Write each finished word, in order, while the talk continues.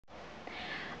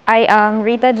I am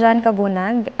Rita Jean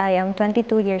Cabunag. I am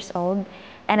 22 years old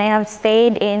and I have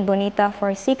stayed in Bonita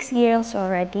for 6 years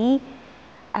already.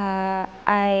 Uh,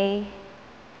 I,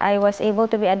 I was able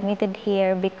to be admitted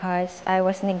here because I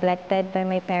was neglected by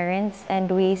my parents and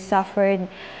we suffered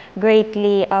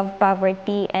greatly of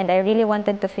poverty, and I really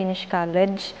wanted to finish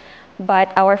college,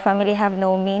 but our family have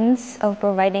no means of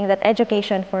providing that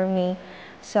education for me.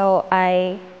 So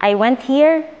I went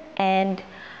here and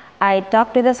I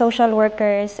talked to the social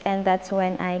workers, and that's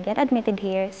when I get admitted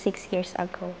here 6 years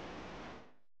ago.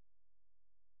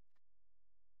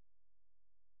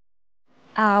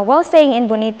 While staying in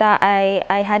Bonita,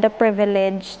 I had a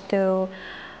privilege to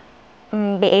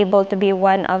be able to be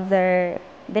one of the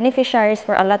beneficiaries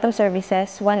for a lot of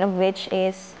services, one of which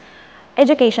is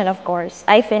education, of course.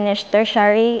 I finished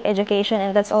tertiary education,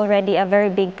 and that's already a very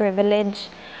big privilege.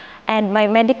 And my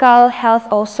medical health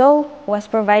also was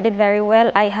provided very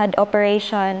well. I had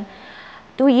operation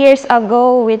 2 years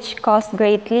ago, which cost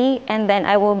greatly, and then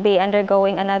I will be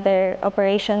undergoing another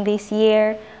operation this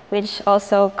year, which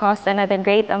also cost another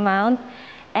great amount.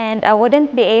 And I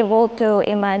wouldn't be able to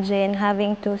imagine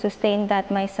having to sustain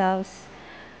that myself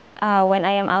when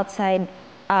I am outside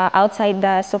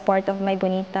the support of my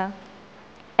Bonita.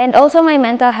 And also my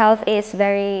mental health is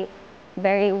very,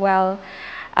 very well.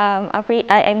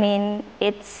 I mean,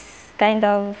 it's kind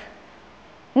of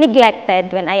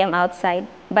neglected when I am outside.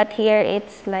 But here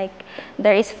it's like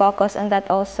there is focus on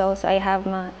that also. So I have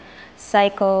my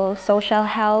psychosocial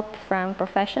help from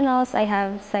professionals. I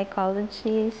have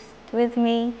psychologists with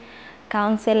me,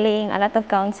 counseling, a lot of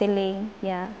counseling,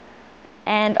 yeah.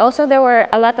 And also there were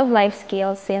a lot of life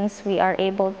skills since we are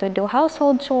able to do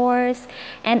household chores,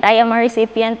 and I am a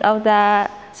recipient of the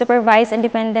supervised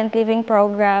independent living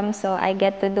program, so I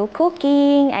get to do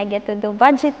cooking, I get to do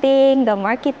budgeting, the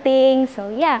marketing, so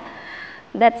yeah,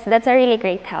 that's a really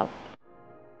great help.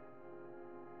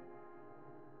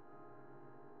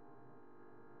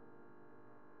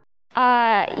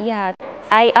 Yeah,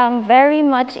 I am very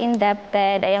much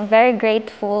indebted. I am very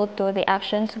grateful to the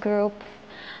Actions Group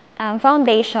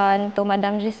Foundation, to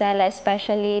Madam Gisela,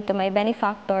 especially to my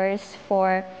benefactors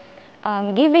for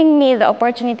giving me the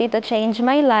opportunity to change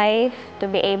my life, to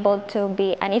be able to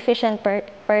be an efficient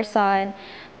person,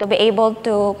 to be able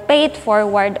to pay it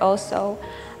forward also.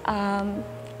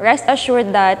 Rest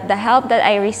assured that the help that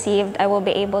I received, I will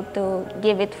be able to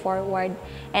give it forward.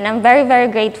 And I'm very, very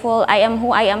grateful. I am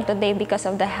who I am today because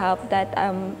of the help that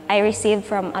I received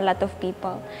from a lot of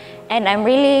people. And I'm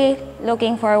really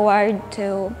looking forward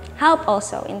to help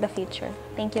also in the future.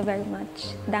 Thank you very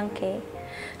much. Danke.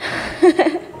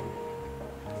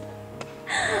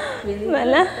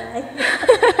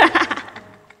 Wala?